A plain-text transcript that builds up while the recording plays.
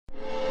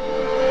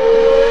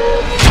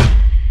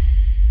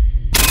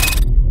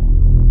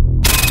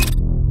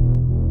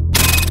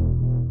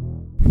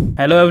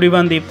Hello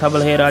everyone, दीप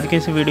थाबल है। आज के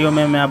इस वीडियो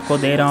में मैं आपको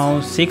दे रहा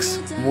हूँ 6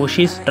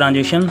 वूशिश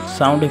ट्रांजिशन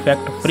साउंड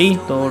इफेक्ट फ्री।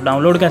 तो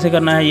डाउनलोड कैसे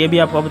करना है ये भी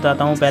आपको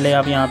बताता हूँ। पहले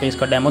आप यहाँ पे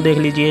इसका डेमो देख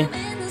लीजिए।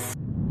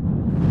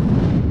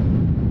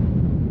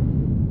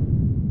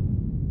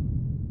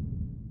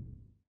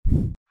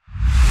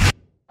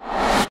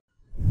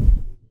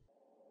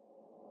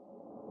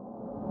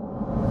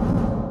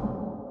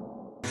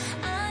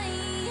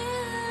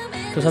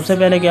 तो सबसे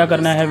पहले क्या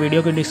करना है,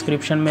 वीडियो की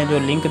डिस्क्रिप्शन में जो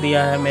लिंक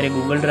दिया है मेरे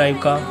गूगल ड्राइव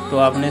का, तो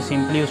आपने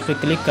सिंपली उस पर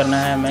क्लिक करना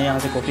है। मैं यहाँ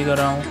से कॉपी कर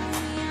रहा हूँ।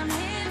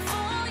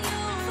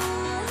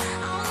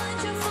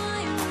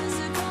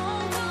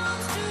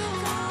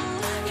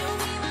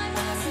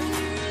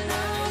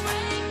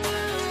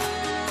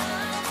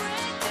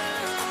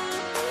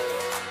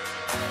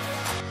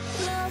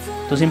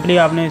 तो सिंपली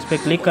आपने इस पर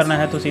क्लिक करना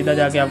है, तो सीधा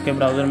जाके आपके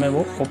ब्राउज़र में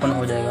वो ओपन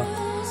हो जाएगा।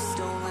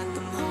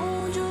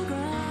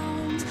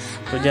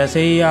 तो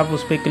जैसे ही आप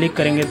उस पर क्लिक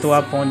करेंगे तो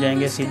आप पहुंच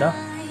जाएंगे सीधा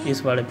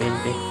इस वाले पेज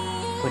पे,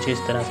 कुछ इस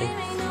तरह से।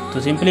 तो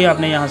सिंपली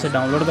आपने यहाँ से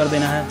डाउनलोड कर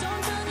देना है।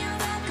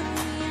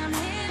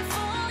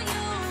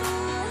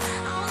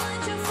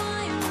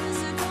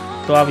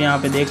 तो आप यहाँ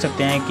पे देख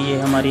सकते हैं कि ये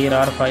हमारी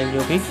RAR फाइल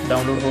जो कि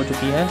डाउनलोड हो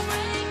चुकी है।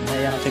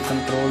 मैं यहाँ से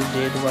Ctrl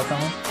J दबाता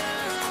हूँ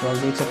तो आप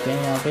देख सकते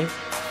हैं यहाँ पे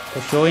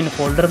तो शो इन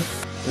फोल्डर।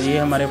 तो ये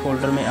हमारे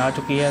फोल्डर में आ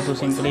चुकी है। तो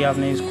सिंपली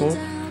आपने इसको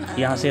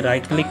यहाँ से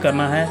राइट क्लिक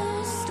करना है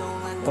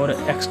और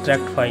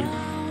एक्सट्रैक्ट फाइल।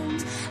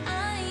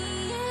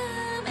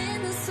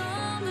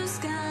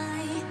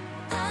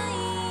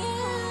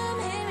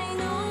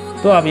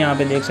 तो आप यहाँ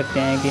पे देख सकते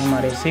हैं कि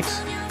हमारे 6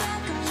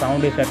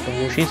 साउंड इफेक्ट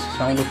वूशिश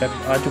साउंड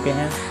इफेक्ट आ चुके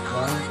हैं।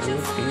 1 2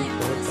 3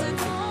 4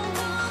 5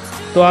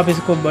 6। तो आप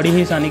इसको बड़ी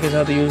ही आसानी के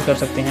साथ यूज़ कर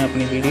सकते हैं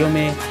अपनी वीडियो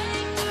में,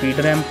 स्पीड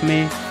रैंप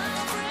में,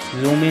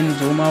 जूम इन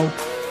जूम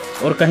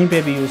आउट और कहीं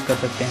पे भी यूज़ कर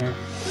सकते हैं।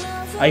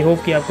 आई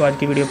होप कि आपको आज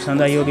की वीडियो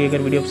पसंद आई होगी।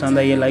 अगर वीडियो पसंद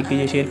आई है लाइक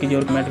कीजिए, शेयर कीजिए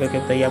और कमेंट करके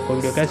बताइए आपको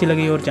वीडियो कैसी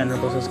लगी, और चैनल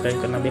को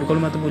सब्सक्राइब करना बिल्कुल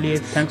मत भूलिए।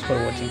 Thanks for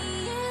watching.